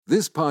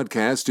This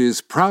podcast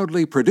is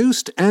proudly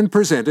produced and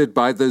presented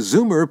by the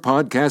Zoomer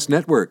Podcast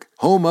Network,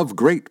 home of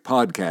great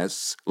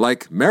podcasts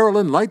like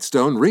Marilyn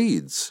Lightstone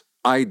Reads,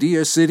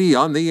 Idea City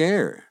on the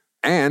Air,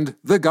 and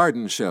The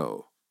Garden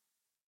Show.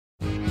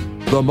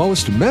 The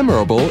most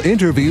memorable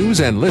interviews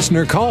and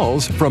listener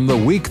calls from the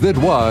week that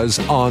was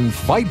on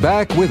Fight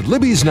Back with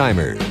Libby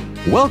Znaimer.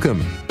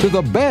 Welcome to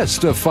the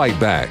best of Fight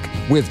Back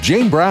with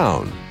Jane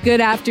Brown.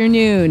 Good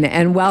afternoon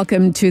and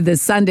welcome to the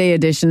Sunday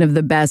edition of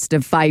the Best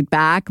of Fight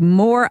Back.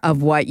 More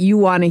of what you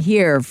want to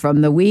hear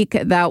from the week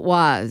that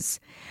was.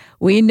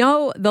 We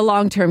know the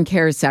long-term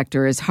care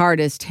sector is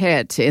hardest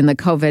hit in the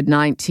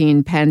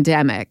COVID-19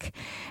 pandemic,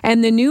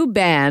 and the new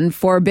ban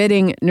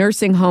forbidding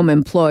nursing home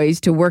employees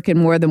to work in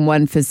more than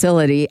one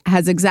facility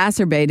has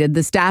exacerbated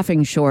the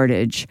staffing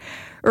shortage.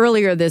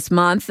 Earlier this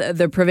month,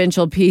 the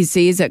provincial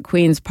PCs at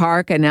Queen's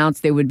Park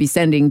announced they would be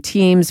sending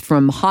teams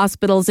from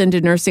hospitals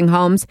into nursing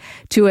homes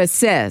to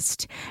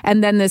assist.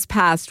 And then this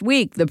past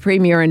week, the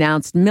Premier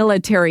announced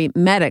military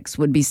medics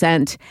would be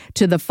sent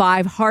to the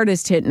 5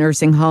 hardest hit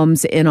nursing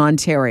homes in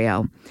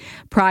Ontario.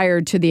 Prior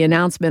to the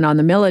announcement on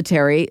the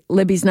military,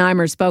 Libby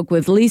Znaimer spoke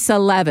with Lisa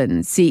Levin,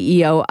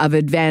 CEO of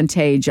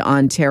Advantage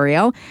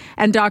Ontario,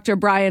 and Dr.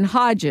 Brian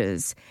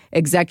Hodges,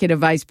 Executive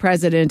Vice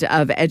President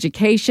of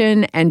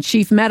Education and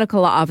Chief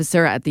Medical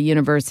Officer at the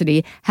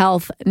University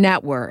Health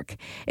Network.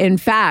 In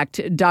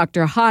fact,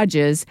 Dr.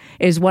 Hodges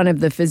is one of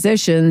the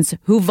physicians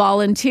who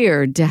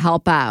volunteered to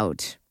help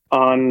out.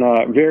 On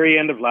very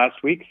end of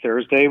last week,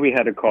 Thursday, we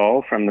had a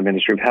call from the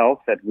Ministry of Health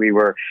that we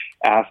were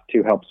asked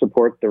to help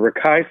support the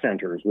Rakai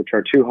Centres, which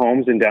are 2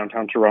 homes in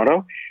downtown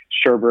Toronto,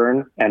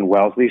 Sherbourne and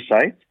Wellesley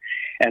sites.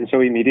 And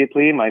so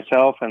immediately,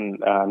 myself and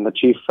the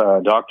chief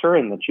doctor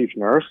and the chief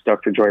nurse,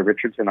 Dr. Joy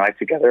Richards, and I,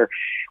 together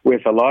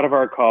with a lot of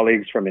our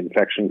colleagues from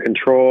infection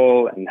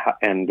control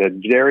and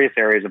the various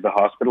areas of the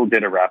hospital,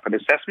 did a rapid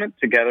assessment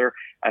together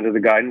under the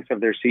guidance of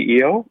their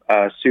CEO,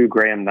 Sue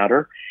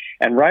Graham-Nutter.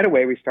 And right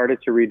away, we started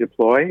to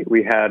redeploy.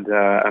 We had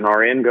an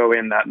RN go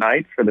in that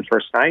night for the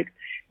first night.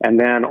 And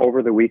then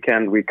over the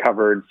weekend, we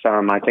covered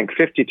some, I think,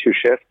 52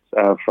 shifts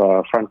of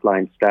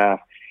frontline staff.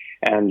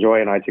 And Joy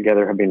and I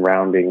together have been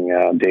rounding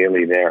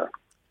daily there.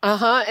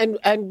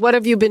 And what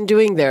have you been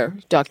doing there,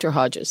 Dr.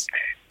 Hodges?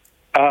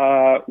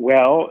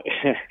 Well,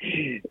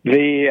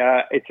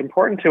 it's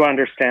important to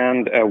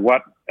understand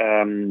what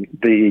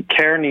the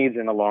care needs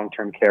in a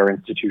long-term care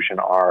institution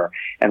are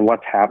and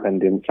what's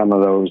happened in some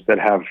of those that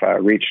have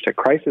reached a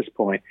crisis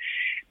point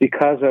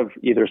because of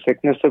either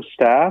sickness of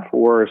staff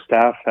or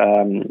staff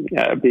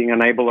being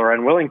unable or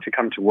unwilling to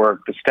come to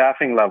work. The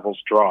staffing levels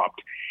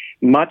dropped.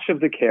 Much of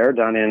the care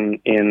done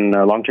in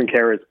long-term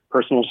care is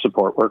personal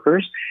support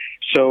workers.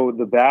 So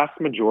the vast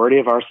majority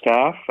of our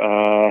staff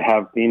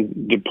have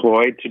been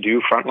deployed to do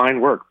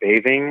frontline work,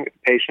 bathing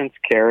patients,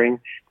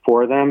 caring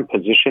for them,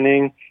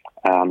 positioning,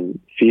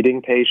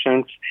 feeding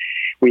patients.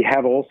 We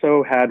have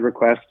also had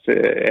requests,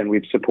 and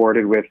we've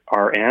supported with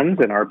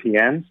RNs and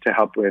RPNs to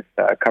help with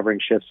covering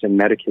shifts in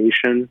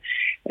medication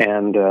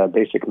and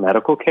basic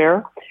medical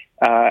care.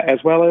 As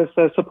well as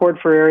support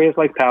for areas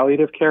like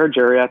palliative care,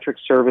 geriatric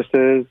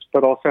services,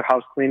 but also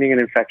house cleaning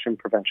and infection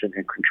prevention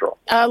and control.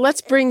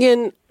 Let's bring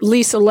in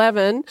Lisa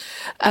Levin.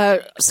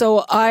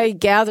 So I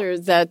gather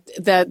that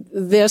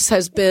this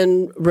has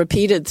been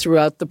repeated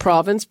throughout the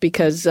province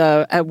because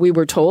we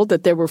were told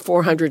that there were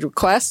 400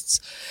 requests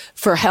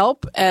for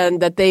help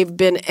and that they've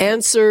been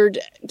answered.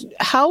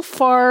 How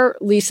far,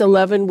 Lisa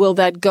Levin, will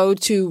that go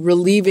to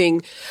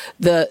relieving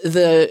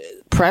the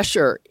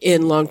pressure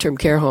in long-term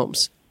care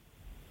homes?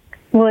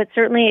 Well, it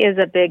certainly is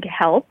a bbig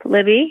help,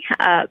 Libby,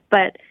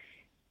 but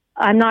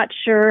I'm not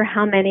sure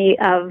how many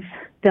of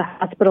the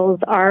hospitals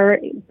are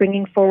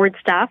bringing forward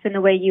staff in the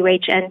way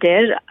UHN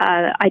did.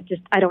 I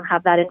don't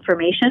have that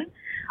information.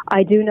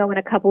 I do know in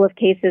a couple of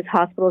cases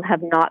hospitals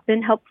have not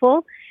been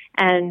helpful,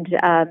 and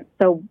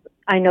so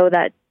I know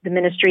that the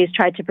ministry has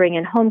tried to bring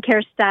in home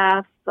care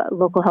staff,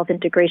 local health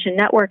integration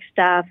network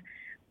staff.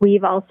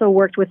 We've also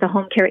worked with the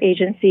home care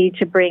agency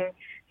to bring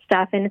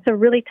staff in. It's a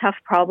really tough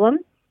problem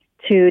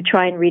to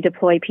try and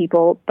redeploy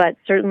people, but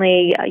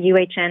certainly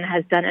UHN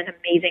has done an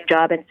amazing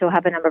job, and so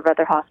have a number of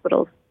other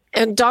hospitals.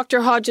 And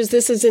Dr. Hodges,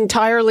 this is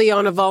entirely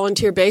on a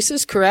volunteer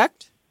basis,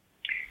 correct?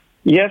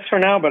 Yes, for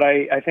now, but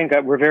I think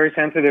we're very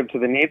sensitive to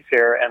the needs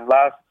here. And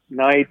last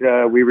night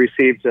we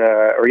received,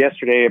 or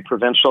yesterday, a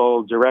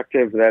provincial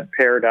directive that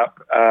paired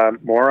up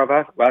more of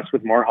us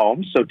with more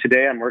homes. So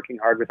today I'm working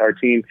hard with our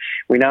team.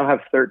 We now have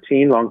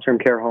 13 long-term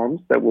care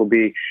homes that will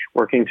be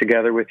working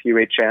together with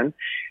UHN.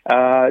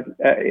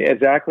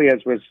 Exactly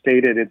as was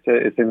stated,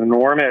 it's an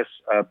enormous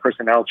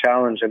personnel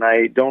challenge, and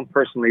I don't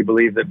personally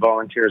believe that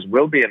volunteers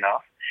will be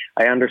enough.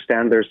 I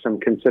understand there's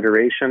some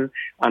consideration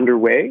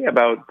underway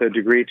about the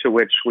degree to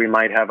which we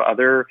might have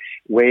other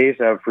ways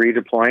of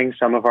redeploying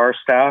some of our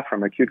staff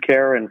from acute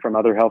care and from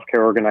other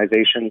healthcare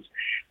organizations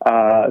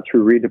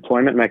through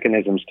redeployment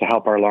mechanisms to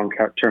help our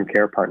long-term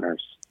care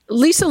partners.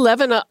 Lisa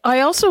Levin, I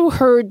also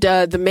heard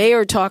the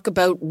mayor talk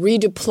about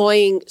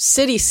redeploying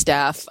city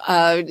staff.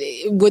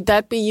 Would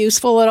that be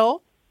useful at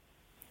all?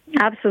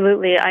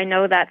 Absolutely. I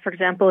know that, for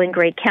example, in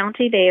Great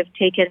County, they have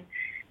taken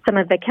some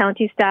of the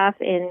county staff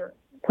in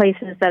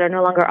places that are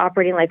no longer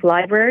operating like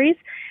libraries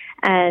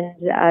and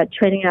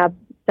training up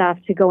staff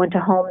to go into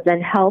homes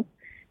and help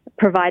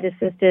provide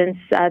assistance.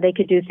 They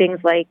could do things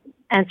like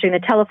answering the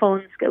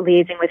telephones,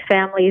 liaising with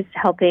families,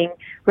 helping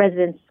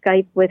residents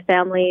Skype with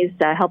families,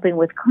 helping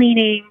with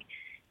cleaning.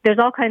 There's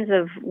all kinds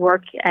of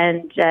work,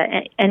 and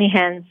any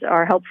hands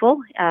are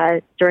helpful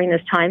during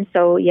this time.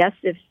 So, yes,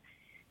 if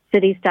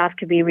city staff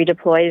could be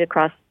redeployed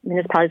across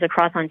municipalities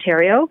across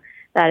Ontario,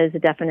 that is a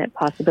definite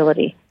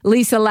possibility.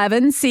 Lisa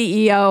Levin,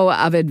 CEO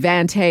of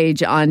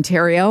Advantage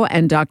Ontario,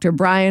 and Dr.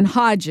 Brian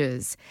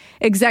Hodges,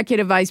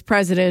 Executive Vice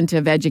President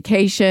of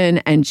Education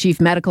and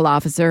Chief Medical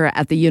Officer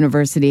at the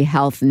University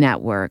Health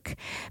Network.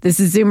 This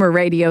is Zoomer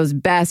Radio's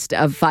Best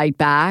of Fight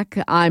Back.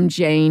 I'm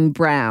Jane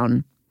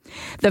Brown.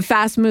 The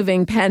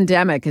fast-moving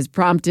pandemic has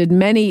prompted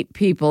many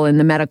people in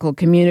the medical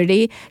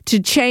community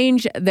to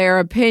change their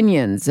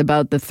opinions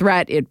about the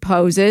threat it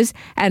poses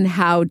and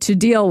how to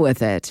deal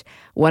with it.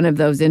 One of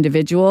those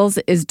individuals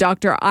is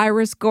Dr.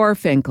 Iris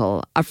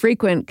Gorfinkel, a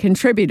frequent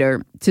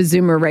contributor to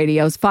Zoomer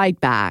Radio's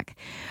Fight Back.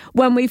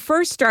 When we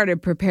first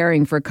started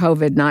preparing for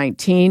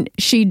COVID-19,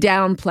 she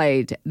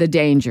downplayed the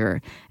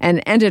danger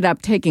and ended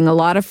up taking a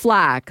lot of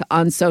flack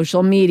on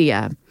social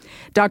media.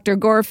 Dr.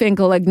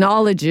 Gorfinkel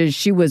acknowledges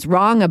she was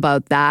wrong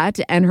about that,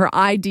 and her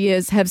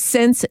ideas have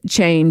since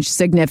changed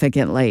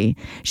significantly.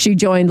 She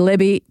joined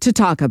Libby to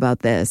talk about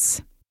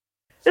this.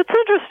 It's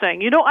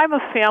interesting. I'm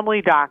a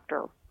family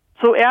doctor.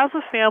 So as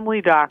a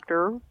family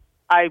doctor,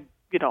 I,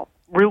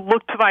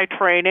 look to my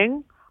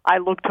training, I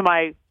look to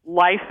my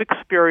life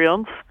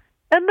experience,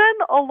 and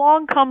then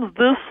along comes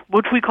this,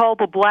 which we call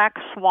the black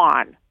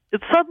swan.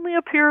 It suddenly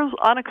appears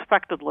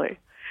unexpectedly.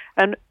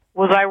 And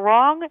was I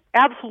wrong?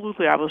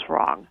 Absolutely, I was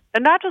wrong.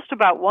 And not just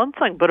about one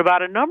thing, but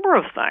about a number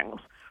of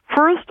things.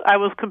 First, I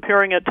was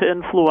comparing it to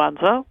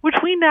influenza, which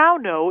we now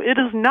know it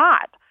is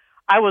not.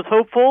 I was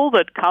hopeful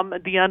that come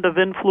at the end of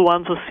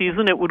influenza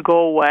season, it would go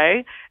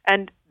away.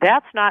 And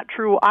that's not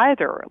true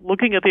either.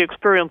 Looking at the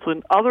experience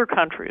in other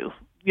countries,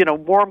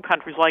 warm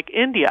countries like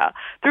India,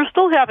 they're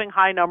still having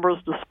high numbers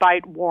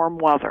despite warm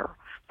weather.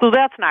 So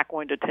that's not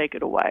going to take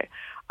it away.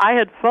 I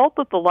had felt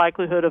that the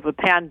likelihood of a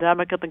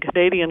pandemic in the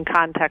Canadian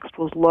context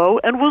was low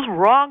and was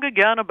wrong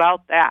again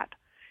about that.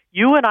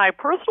 You and I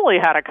personally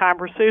had a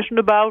conversation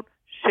about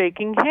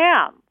shaking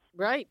hands.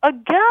 Right.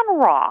 Again,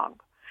 wrong.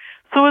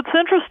 So it's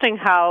interesting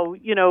how,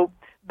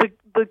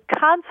 the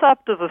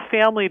concept of a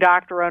family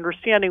doctor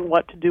understanding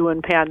what to do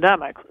in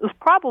pandemics is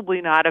probably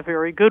not a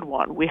very good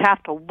one. We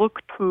have to look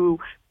to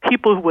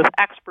people with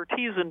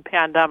expertise in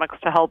pandemics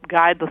to help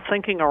guide the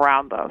thinking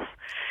around this.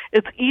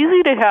 It's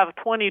easy to have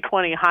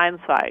 20/20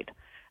 hindsight,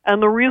 and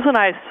the reason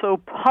I so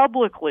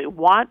publicly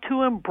want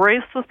to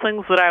embrace the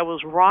things that I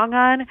was wrong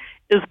on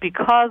is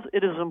because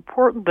it is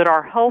important that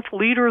our health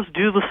leaders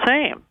do the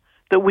same,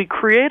 that we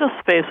create a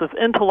space of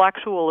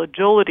intellectual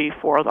agility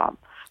for them,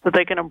 that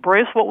they can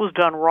embrace what was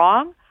done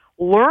wrong,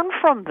 learn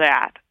from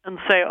that, and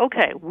say,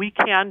 okay, we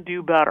can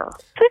do better.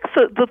 I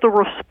think that the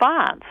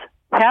response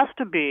has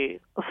to be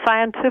a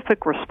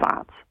scientific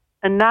response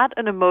and not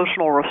an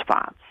emotional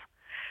response.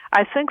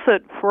 I think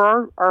that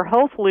for our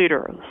health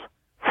leaders,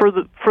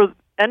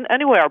 and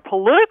anyway, our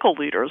political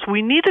leaders,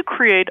 we need to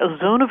create a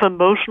zone of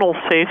emotional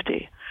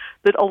safety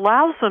that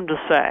allows them to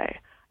say,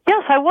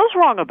 yes, I was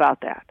wrong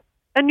about that.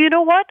 And you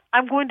know what?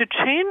 I'm going to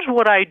change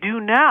what I do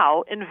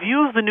now in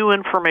view of the new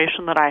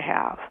information that I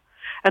have.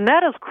 And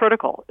that is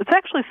critical. It's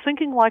actually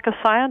thinking like a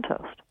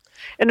scientist.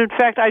 And in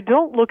fact, I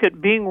don't look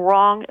at being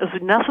wrong as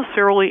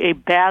necessarily a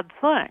bad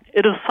thing.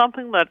 It is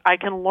something that I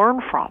can learn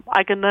from.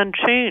 I can then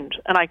change,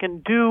 and I can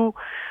do,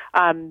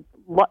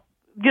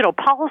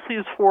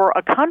 policies for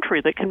a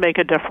country that can make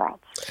a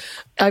difference.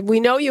 We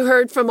know you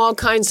heard from all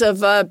kinds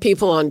of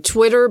people on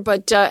Twitter,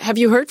 but have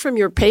you heard from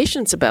your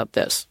patients about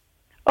this?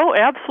 Oh,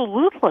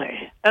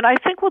 absolutely. And I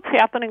think what's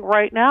happening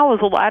right now is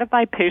a lot of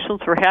my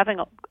patients are having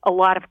a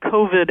lot of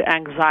COVID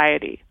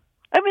anxiety.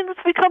 I mean, it's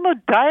become a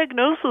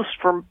diagnosis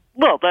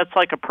that's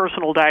like a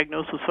personal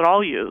diagnosis that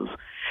I'll use.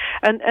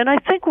 And I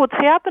think what's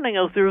happening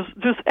is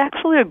there's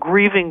actually a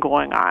grieving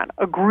going on,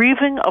 a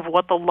grieving of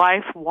what the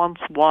life once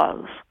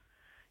was.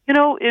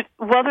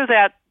 Whether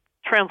that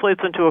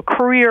translates into a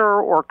career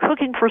or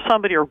cooking for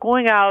somebody or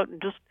going out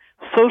and just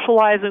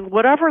socializing,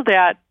 whatever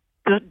that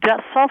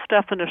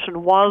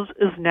self-definition was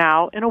is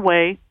now, in a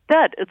way,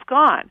 dead. It's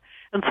gone.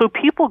 And so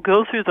people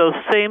go through those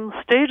same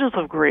stages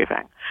of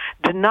grieving: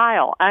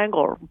 denial,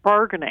 anger,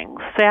 bargaining,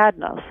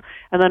 sadness,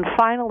 and then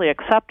finally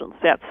acceptance,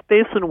 that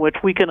space in which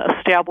we can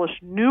establish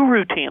new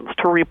routines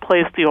to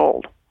replace the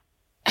old.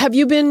 Have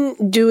you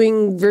been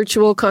doing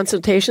virtual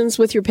consultations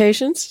with your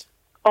patients?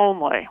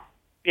 Only,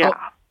 yeah.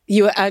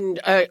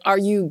 Are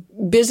you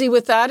busy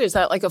with that? Is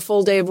that like a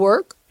full day of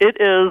work? It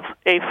is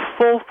a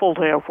full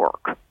day of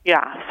work.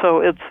 Yeah.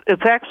 So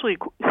it's actually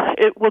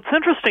what's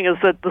interesting is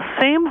that the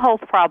same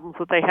health problems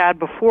that they had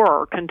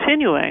before are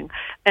continuing,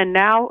 and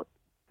now,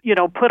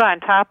 put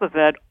on top of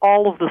it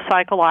all of the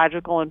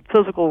psychological and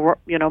physical,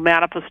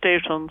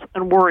 manifestations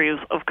and worries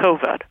of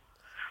COVID.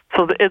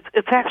 So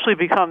it's actually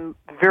become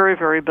very,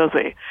 very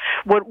busy.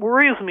 What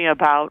worries me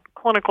about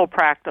clinical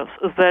practice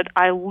is that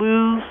I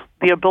lose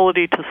the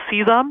ability to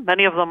see them.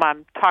 Many of them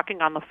I'm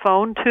talking on the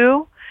phone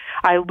to.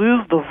 I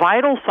lose the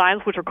vital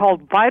signs, which are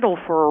called vital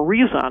for a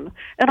reason,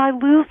 and I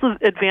lose the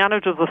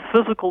advantage of the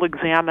physical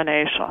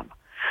examination.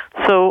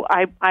 So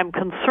I'm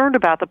concerned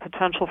about the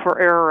potential for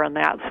error in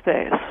that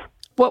space.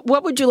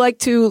 What would you like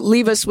to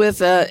leave us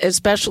with,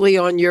 especially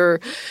on your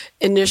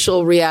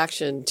initial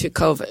reaction to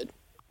COVID?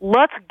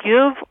 Let's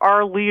give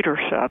our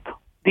leadership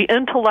the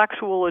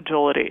intellectual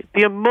agility,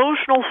 the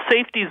emotional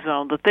safety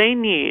zone that they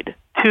need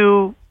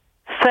to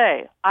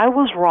say, I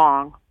was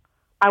wrong,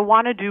 I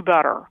want to do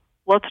better.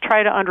 Let's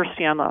try to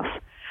understand this.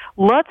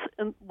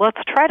 Let's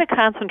try to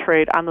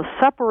concentrate on the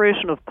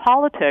separation of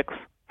politics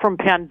from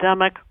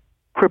pandemic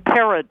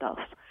preparedness.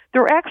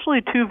 They're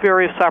actually two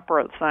very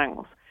separate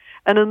things.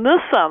 And in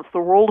this sense, the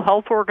World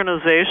Health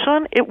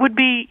Organization, it would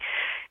be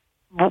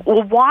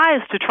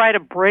wise to try to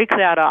break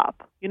that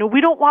up.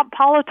 We don't want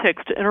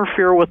politics to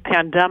interfere with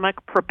pandemic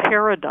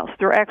preparedness.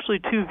 They're actually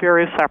two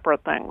very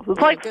separate things. It's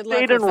like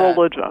state and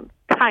religion,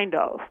 kind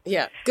of.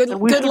 Yeah, good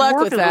luck with that. And we should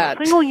work as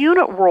a single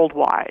unit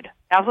worldwide,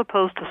 as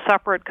opposed to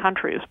separate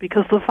countries,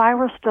 because the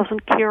virus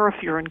doesn't care if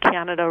you're in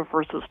Canada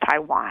versus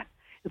Taiwan.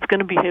 It's going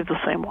to behave the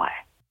same way.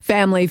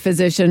 Family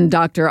physician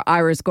Dr.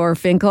 Iris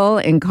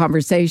Gorfinkel in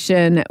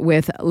conversation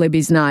with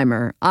Libby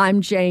Znaimer. I'm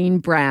Jane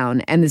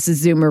Brown, and this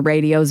is Zoomer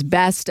Radio's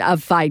Best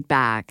of Fight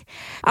Back.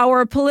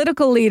 Our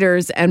political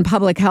leaders and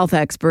public health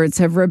experts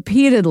have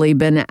repeatedly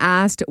been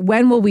asked,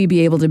 when will we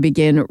be able to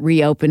begin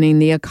reopening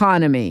the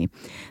economy?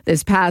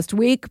 This past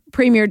week,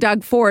 Premier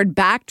Doug Ford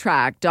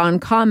backtracked on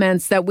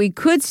comments that we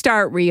could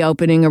start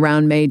reopening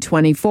around May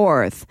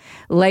 24th,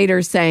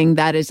 later saying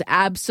that is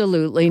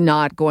absolutely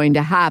not going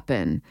to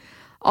happen.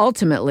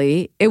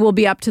 Ultimately, it will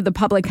be up to the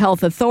public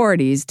health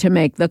authorities to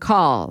make the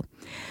call.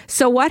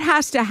 So what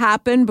has to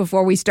happen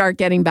before we start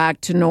getting back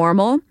to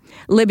normal?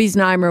 Libby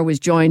Znaimer was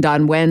joined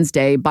on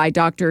Wednesday by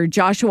Dr.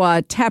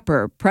 Joshua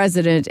Tepper,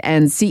 President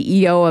and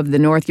CEO of the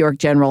North York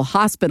General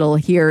Hospital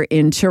here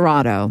in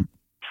Toronto.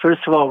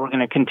 First of all, we're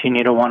going to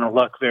continue to want to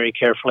look very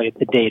carefully at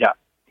the data.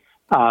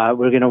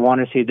 We're going to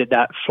want to see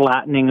that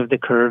flattening of the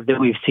curve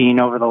that we've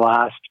seen over the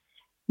last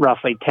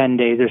roughly 10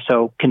 days or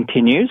so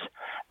continues.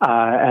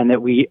 And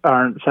that we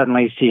aren't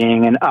suddenly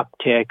seeing an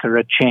uptick or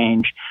a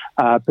change,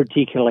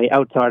 particularly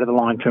outside of the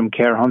long-term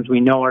care homes.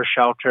 We know our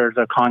shelters,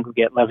 our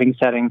congregate living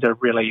settings are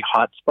really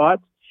hot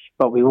spots,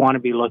 but we want to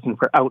be looking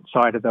for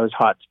outside of those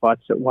hot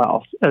spots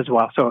as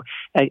well. So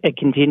a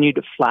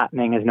continued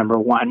flattening is number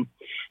one.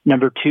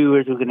 Number two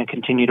is we're going to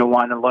continue to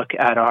want to look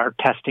at our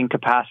testing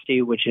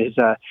capacity, which is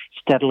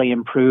steadily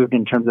improved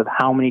in terms of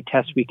how many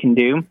tests we can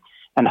do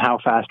and how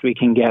fast we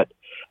can get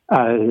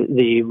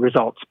the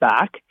results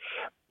back.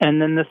 And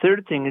then the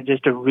third thing is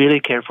just a really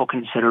careful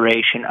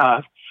consideration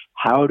of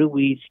how do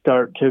we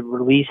start to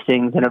release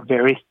things in a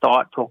very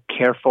thoughtful,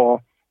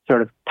 careful,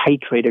 sort of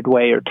titrated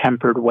way or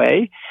tempered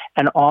way,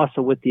 and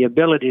also with the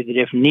ability that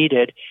if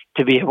needed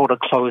to be able to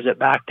close it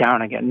back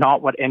down again.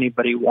 Not what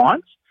anybody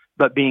wants,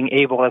 but being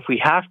able, if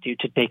we have to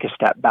take a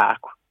step back.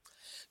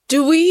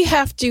 Do we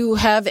have to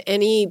have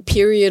any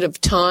period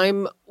of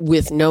time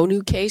with no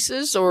new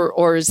cases,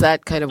 or is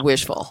that kind of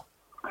wishful?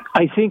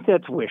 I think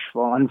that's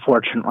wishful,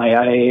 unfortunately.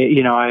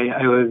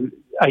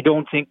 I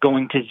don't think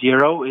going to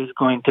zero is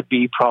going to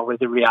be probably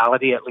the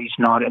reality, at least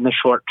not in the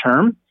short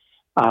term,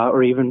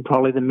 or even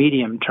probably the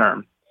medium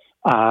term.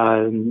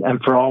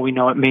 And for all we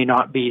know, it may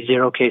not be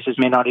zero cases,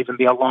 may not even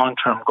be a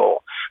long-term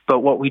goal.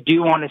 But what we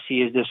do want to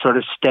see is this sort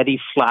of steady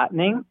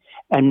flattening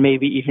and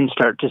maybe even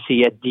start to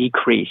see a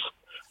decrease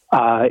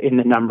in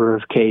the number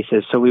of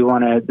cases. So we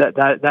want to,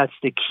 that's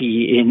the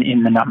key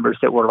in the numbers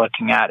that we're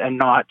looking at, and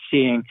not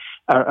seeing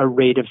a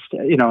rate of,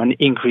 an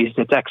increase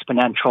that's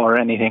exponential or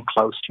anything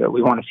close to it.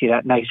 We want to see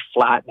that nice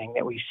flattening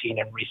that we've seen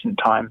in recent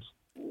times.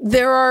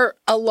 There are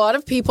a lot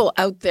of people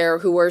out there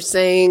who are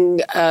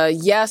saying,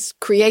 yes,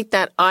 create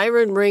that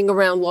iron ring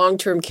around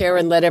long-term care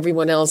and let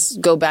everyone else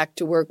go back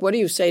to work. What do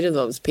you say to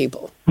those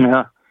people?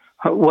 Yeah.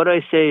 What I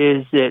say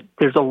is that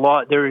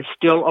there is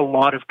still a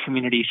lot of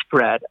community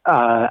spread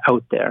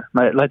out there.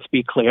 Let's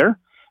be clear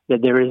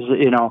that there is,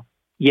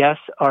 yes,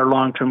 our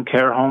long-term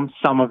care homes,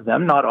 some of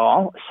them, not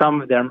all,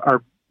 some of them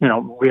are,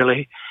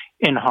 really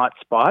in hot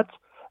spots,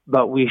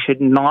 but we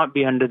should not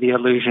be under the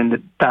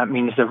illusion that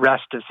means the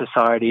rest of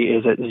society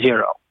is at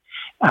zero.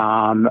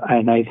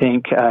 And I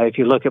think if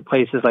you look at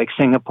places like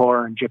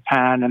Singapore and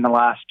Japan in the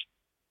last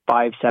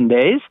 5-7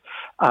 days,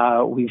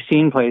 we've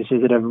seen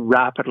places that have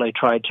rapidly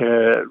tried to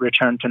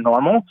return to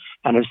normal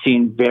and have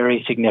seen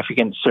very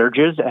significant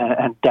surges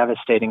and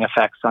devastating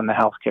effects on the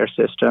healthcare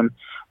system,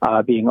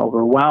 being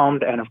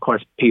overwhelmed, and of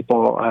course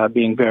people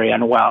being very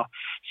unwell.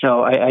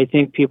 So I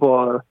think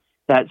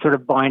that sort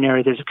of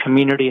binary, there's a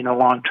community and a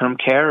long-term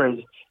care, is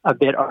a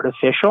bit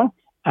artificial,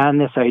 and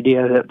this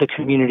idea that the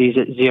community is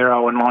at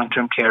zero and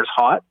long-term care is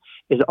hot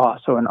is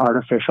also an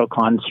artificial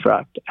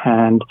construct.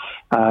 And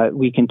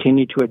we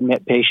continue to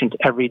admit patients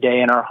every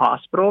day in our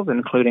hospitals,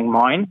 including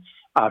mine,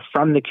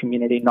 from the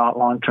community, not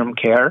long-term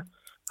care.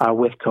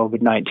 with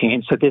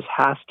COVID-19. So this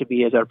has to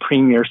be, as our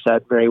Premier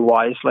said very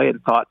wisely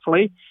and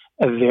thoughtfully,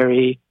 a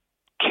very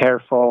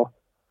careful,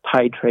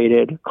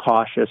 titrated,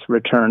 cautious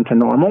return to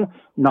normal,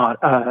 not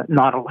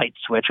a light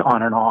switch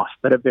on and off,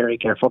 but a very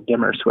careful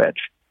dimmer switch.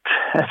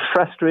 As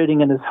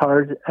frustrating and as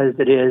hard as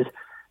it is,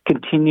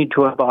 continue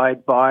to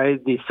abide by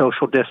the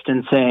social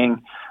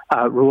distancing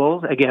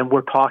rules. Again,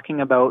 we're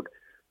talking about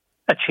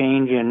a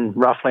change in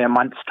roughly a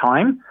month's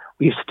time.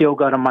 We've still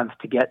got a month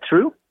to get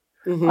through.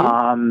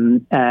 Mm-hmm.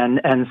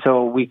 And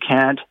so we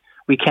can't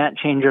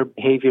change our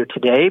behavior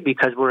today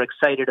because we're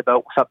excited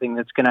about something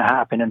that's going to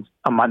happen in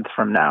a month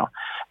from now.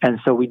 And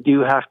so we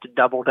do have to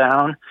double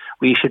down.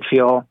 We should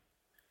feel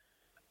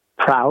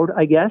proud,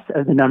 I guess,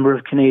 of the number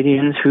of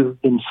Canadians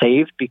who've been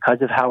saved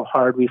because of how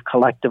hard we've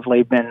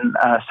collectively been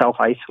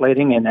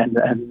self-isolating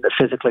and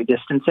physically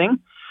distancing.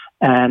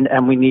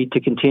 And we need to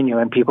continue.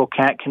 And people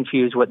can't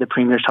confuse what the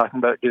Premier's talking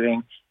about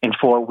doing in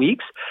 4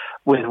 weeks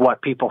with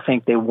what people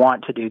think they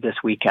want to do this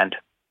weekend.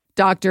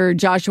 Dr.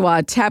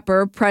 Joshua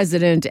Tepper,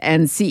 President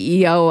and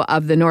CEO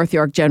of the North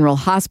York General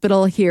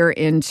Hospital here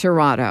in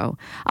Toronto.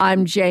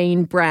 I'm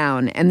Jane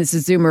Brown, and this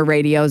is Zoomer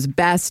Radio's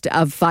Best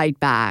of Fight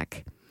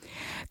Back.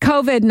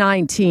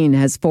 COVID-19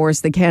 has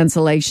forced the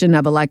cancellation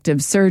of elective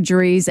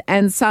surgeries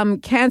and some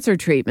cancer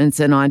treatments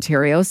in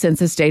Ontario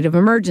since a state of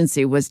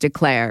emergency was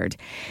declared.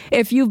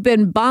 If you've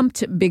been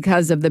bumped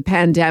because of the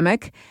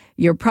pandemic,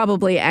 you're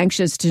probably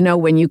anxious to know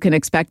when you can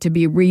expect to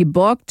be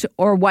rebooked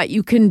or what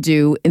you can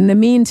do in the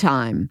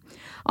meantime.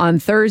 On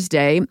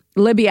Thursday,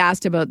 Libby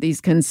asked about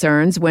these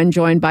concerns when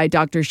joined by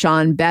Dr.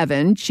 Sean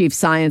Bevan, Chief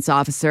Science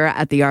Officer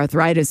at the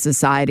Arthritis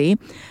Society,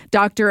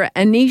 Dr.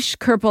 Anish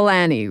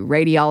Kirpalani,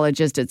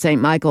 radiologist at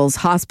St. Michael's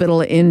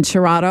Hospital in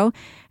Toronto,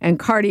 and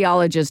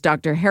cardiologist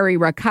Dr. Harry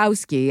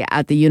Rakowski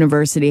at the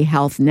University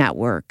Health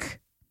Network.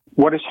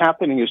 What is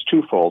happening is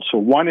twofold. So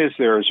one is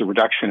there is a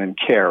reduction in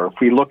care. If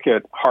we look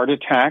at heart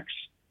attacks,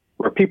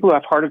 where people who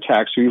have heart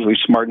attacks are usually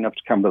smart enough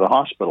to come to the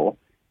hospital,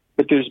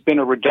 but there's been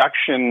a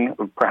reduction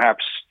of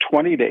perhaps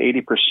 20 to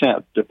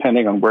 80%,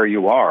 depending on where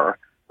you are,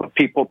 of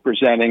people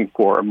presenting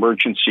for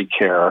emergency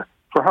care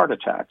for heart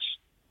attacks.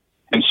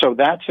 And so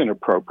that's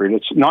inappropriate.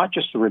 It's not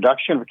just the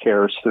reduction of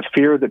care, it's the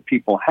fear that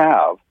people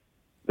have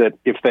that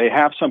if they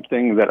have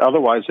something that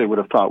otherwise they would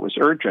have thought was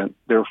urgent,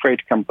 they're afraid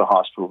to come to the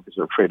hospital because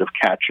they're afraid of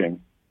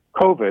catching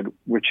COVID,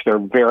 which they're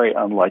very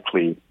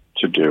unlikely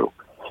to do.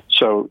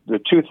 So the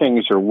two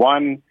things are,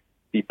 one,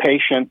 be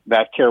patient.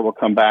 That care will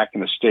come back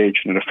in a staged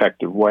and an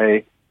effective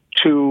way.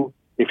 Two,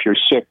 if you're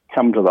sick,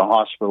 come to the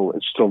hospital.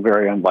 It's still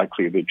very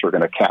unlikely that you're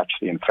going to catch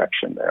the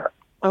infection there.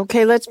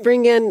 Okay, let's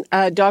bring in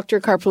Dr.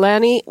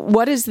 Kirpalani.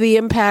 What is the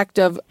impact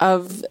of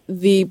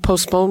the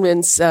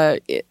postponements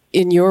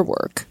in your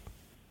work?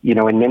 You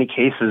know, in many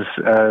cases,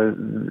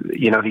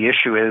 the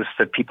issue is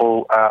that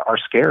people are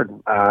scared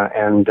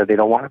and they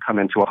don't want to come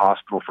into a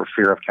hospital for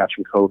fear of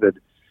catching COVID.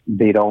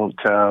 They don't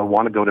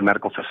want to go to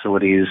medical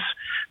facilities.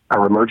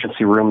 Our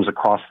emergency rooms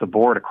across the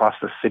board, across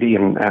the city,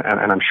 and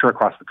I'm sure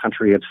across the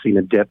country, have seen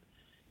a dip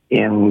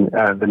in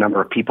the number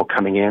of people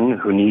coming in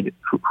who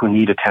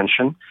need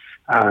attention.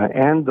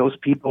 And those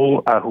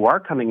people who are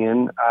coming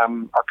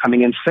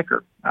in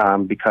sicker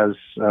because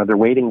they're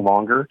waiting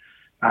longer.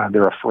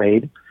 They're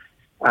afraid.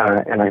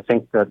 And I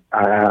think that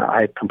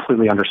I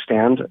completely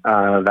understand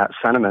that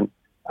sentiment.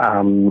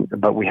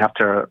 But we have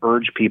to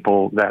urge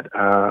people that,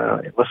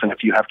 listen,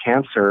 if you have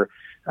cancer,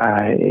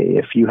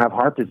 if you have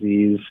heart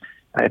disease,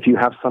 if you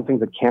have something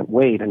that can't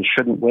wait and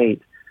shouldn't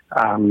wait,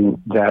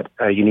 that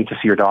you need to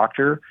see your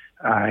doctor.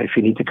 If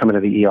you need to come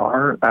into the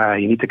ER,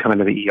 you need to come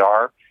into the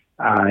ER.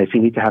 If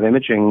you need to have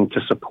imaging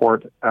to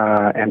support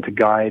and to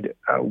guide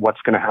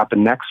what's going to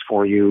happen next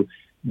for you,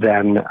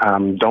 then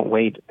don't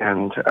wait,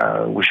 and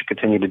we should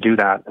continue to do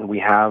that. And we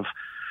have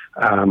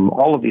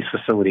all of these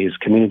facilities,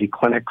 community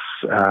clinics,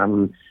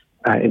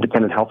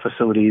 independent health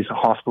facilities,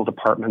 hospital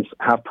departments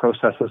have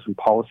processes and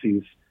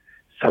policies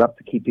set up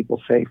to keep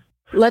people safe.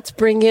 Let's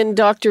bring in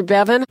Dr.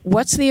 Bevan.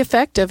 What's the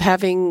effect of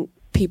having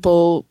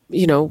people,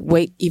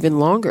 wait even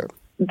longer?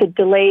 The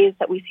delays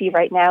that we see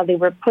right now, they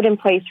were put in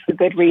place for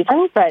good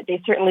reasons, but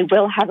they certainly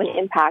will have an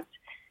impact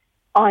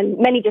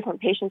on many different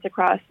patients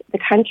across the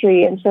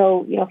country. And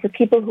so, for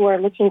people who are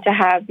looking to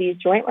have these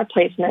joint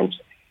replacements,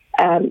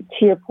 to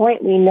your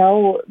point, we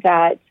know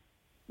that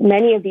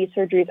many of these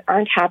surgeries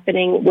aren't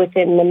happening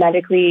within the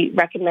medically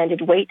recommended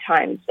wait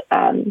times.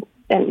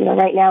 And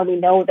right now we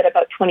know that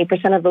about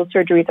 20% of those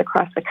surgeries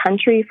across the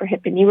country for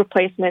hip and knee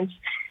replacements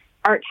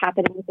aren't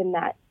happening within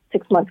that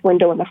 6-month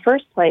window in the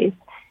first place.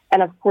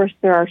 And of course,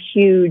 there are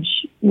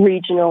huge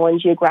regional and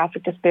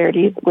geographic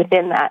disparities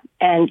within that.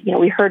 And,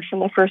 we heard from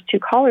the first two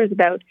callers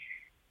about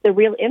the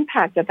real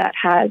impact that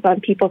has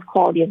on people's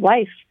quality of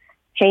life,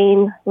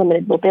 pain,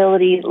 limited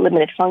mobility,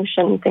 limited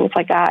function, things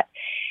like that.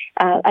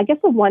 I guess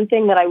the one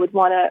thing that I would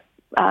want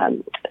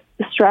to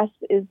stress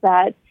is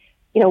that,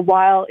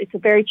 while it's a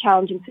very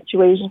challenging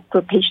situation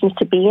for patients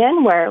to be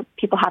in, where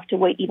people have to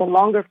wait even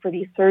longer for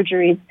these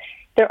surgeries,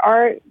 there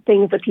are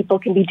things that people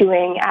can be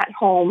doing at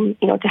home,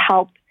 to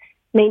help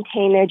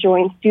maintain their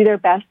joints, do their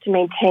best to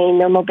maintain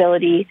their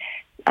mobility.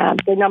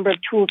 the number of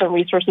tools and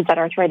resources at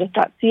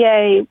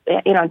arthritis.ca.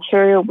 In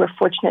Ontario, we're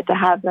fortunate to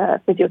have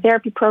a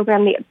physiotherapy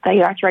program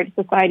the Arthritis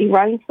Society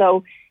runs.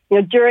 So,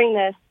 during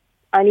this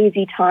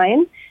uneasy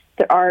time,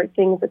 there are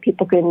things that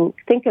people can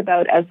think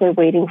about as they're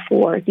waiting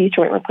for these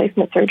joint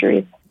replacement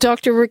surgeries.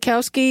 Dr.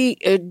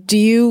 Rakowski, do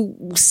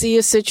you see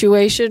a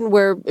situation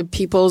where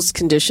people's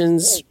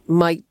conditions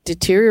might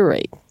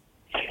deteriorate?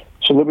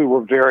 So, Libby,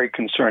 we're very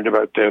concerned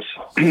about this.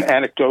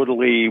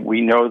 Anecdotally,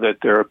 we know that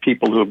there are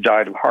people who have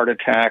died of heart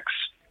attacks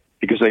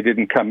because they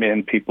didn't come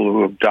in, people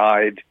who have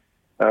died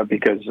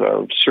because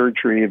of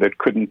surgery that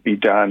couldn't be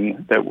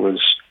done, that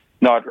was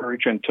not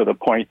urgent to the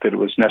point that it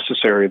was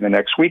necessary the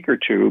next week or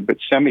two, but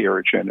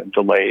semi-urgent and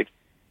delayed.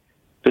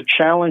 The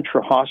challenge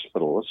for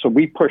hospitals, so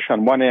we push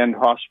on one end,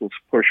 hospitals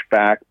push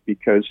back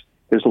because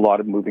there's a lot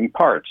of moving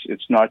parts.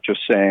 It's not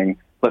just saying,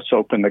 let's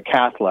open the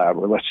cath lab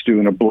or let's do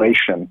an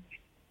ablation.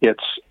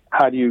 It's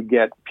how do you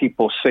get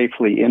people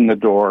safely in the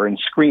door and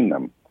screen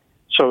them?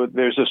 So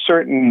there's a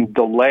certain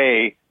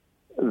delay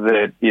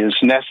that is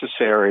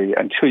necessary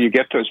until you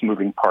get those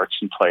moving parts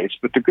in place.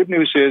 But the good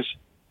news is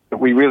that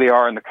we really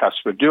are on the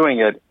cusp of doing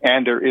it,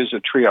 and there is a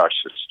triage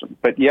system.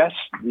 But yes,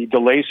 the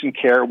delays in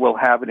care will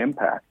have an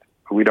impact.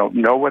 We don't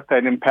know what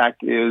that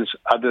impact is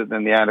other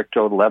than the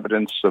anecdotal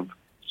evidence of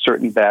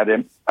certain bad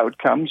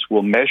outcomes.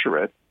 We'll measure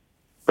it.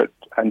 But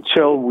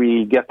until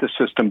we get the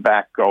system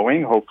back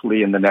going,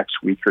 hopefully in the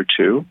next week or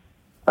two,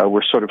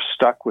 we're sort of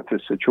stuck with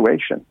this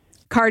situation.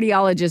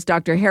 Cardiologist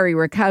Dr. Harry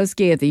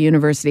Rakowski at the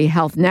University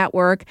Health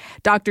Network,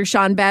 Dr.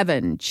 Sean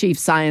Bevan, Chief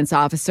Science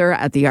Officer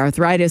at the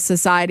Arthritis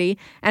Society,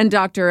 and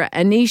Dr.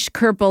 Anish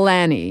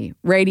Kirpalani,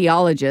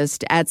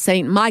 radiologist at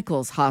St.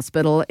 Michael's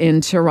Hospital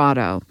in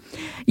Toronto.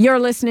 You're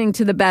listening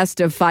to the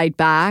Best of Fight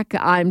Back.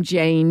 I'm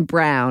Jane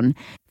Brown.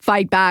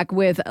 Fight Back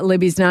with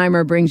Libby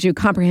Znaimer brings you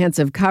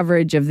comprehensive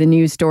coverage of the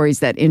news stories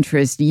that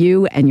interest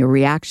you and your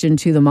reaction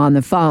to them on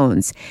the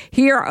phones.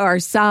 Here are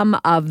some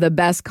of the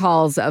best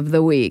calls of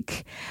the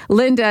week.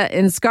 Linda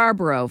in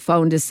Scarborough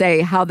phoned to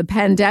say how the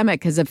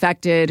pandemic has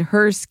affected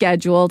her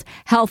scheduled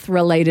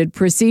health-related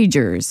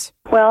procedures.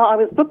 Well, I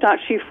was booked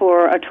actually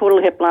for a total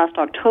hip last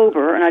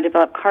October, and I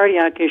developed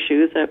cardiac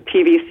issues,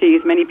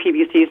 PVCs, many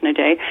PVCs in a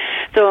day.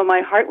 So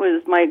my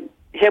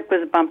hip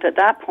was bumped at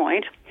that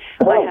point.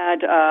 I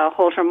had a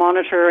Holter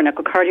monitor and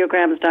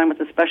echocardiograms done with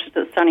a specialist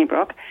at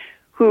Sunnybrook,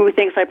 who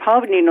thinks I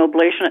probably need an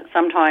ablation at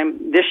some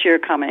time this year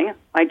coming.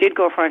 I did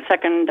go for a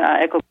second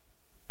echocardiograph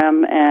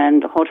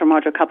and Holter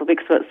monitor a couple of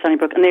weeks ago at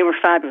Sunnybrook, and they were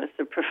fabulous.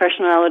 The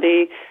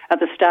professionality of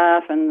the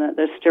staff and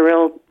the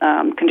sterile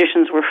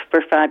conditions were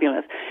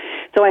fabulous.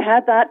 So I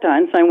had that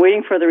done, so I'm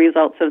waiting for the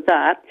results of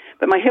that.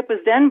 But my hip was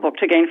then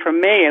booked again for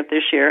May of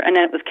this year, and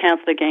then it was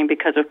canceled again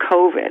because of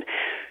COVID.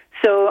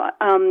 So,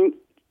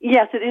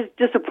 yes, it is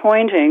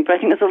disappointing, but I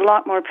think there's a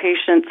lot more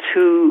patients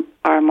who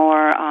are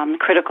more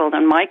critical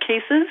than my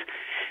cases.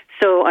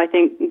 So I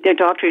think the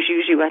doctors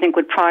usually,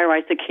 would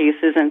prioritize the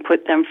cases and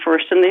put them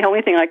first. And the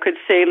only thing I could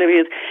say, Libby,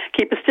 is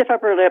keep a stiff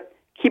upper lip,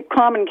 keep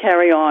calm and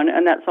carry on,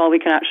 and that's all we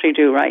can actually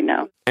do right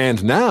now.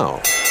 And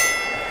now,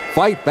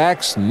 Fight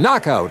Back's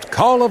Knockout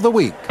Call of the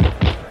Week.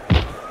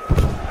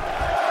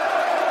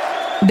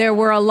 There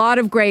were a lot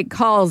of great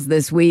calls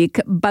this week,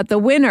 but the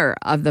winner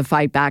of the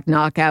Fight Back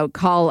Knockout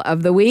Call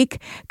of the Week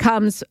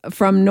comes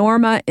from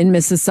Norma in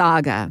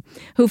Mississauga,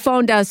 who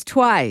phoned us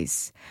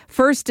twice.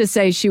 First to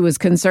say she was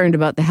concerned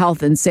about the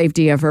health and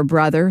safety of her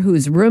brother,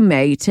 whose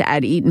roommate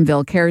at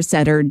Eatonville Care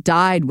Center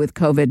died with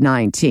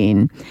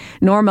COVID-19.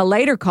 Norma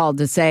later called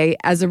to say,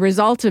 as a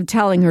result of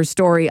telling her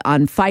story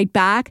on Fight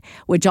Back,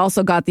 which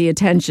also got the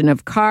attention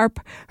of CARP,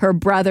 her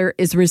brother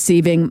is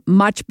receiving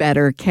much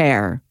better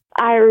care.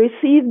 I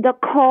received a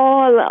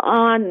call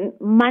on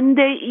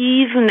Monday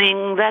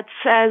evening that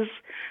says,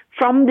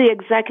 from the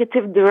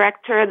executive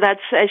director, that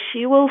says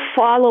she will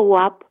follow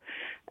up,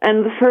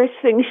 and the first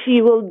thing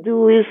she will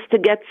do is to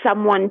get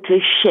someone to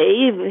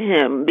shave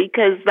him,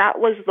 because that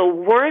was the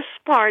worst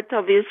part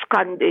of his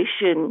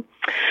condition.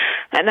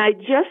 And I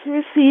just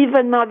received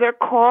another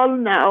call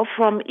now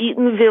from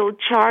Eatonville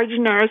charge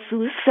nurse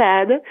who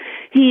said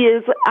he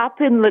is up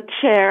in the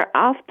chair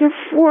after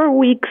 4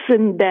 weeks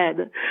in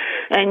bed.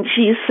 And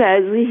she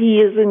says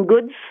he is in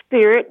good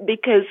spirit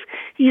because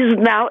he's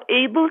now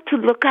able to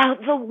look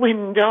out the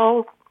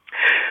window.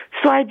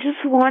 So I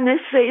just want to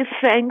say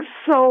thanks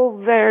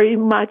so very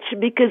much,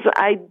 because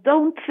I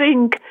don't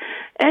think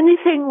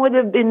anything would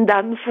have been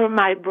done for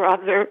my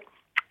brother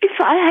if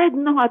I had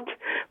not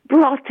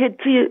brought it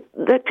to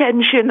the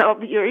attention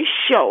of your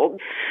show.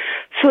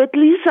 So at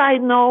least I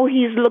know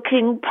he's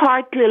looking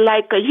partly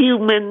like a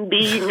human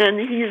being and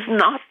he's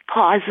not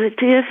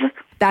positive.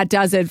 That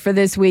does it for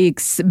this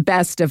week's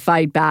Best of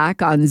Fight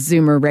Back on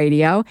Zoomer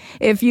Radio.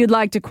 If you'd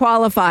like to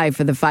qualify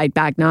for the Fight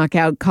Back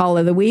Knockout Call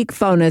of the Week,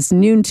 phone us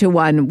noon to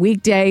 1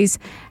 weekdays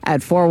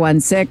at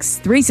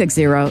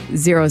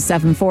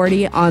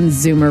 416-360-0740 on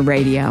Zoomer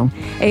Radio,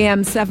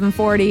 AM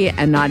 740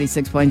 and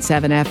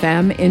 96.7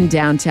 FM in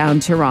downtown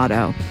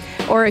Toronto.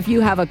 Or if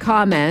you have a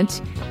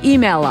comment,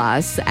 email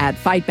us at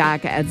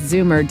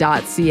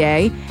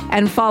fightback@zoomer.ca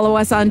and follow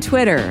us on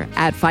Twitter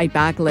at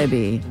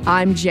FightbackLibby.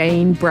 I'm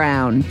Jane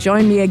Brown.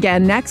 Join me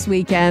again next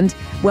weekend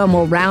when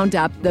we'll round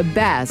up the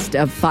best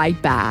of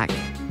Fight Back.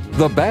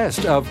 The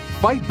Best of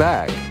Fight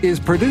Back is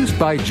produced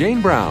by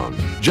Jane Brown,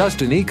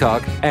 Justin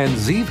Eacock, and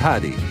Zeev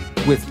Hadi,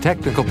 with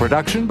technical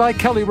production by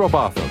Kelly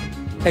Robotham.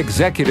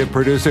 Executive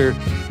producer,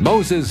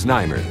 Moses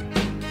Znaimer.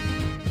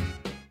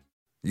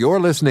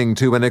 You're listening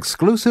to an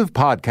exclusive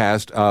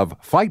podcast of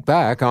Fight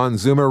Back on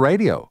Zoomer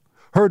Radio,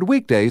 heard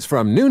weekdays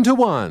from noon to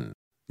 1.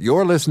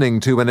 You're listening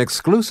to an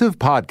exclusive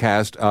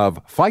podcast of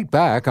Fight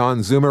Back on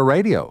Zoomer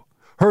Radio,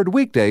 heard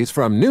weekdays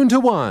from noon to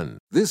 1.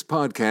 This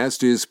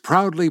podcast is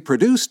proudly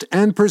produced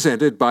and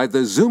presented by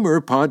the Zoomer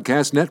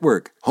Podcast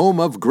Network, home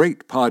of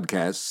great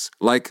podcasts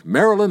like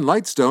Marilyn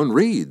Lightstone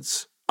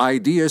Reads,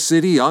 Idea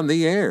City on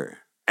the Air,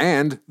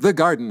 and The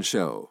Garden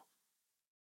Show.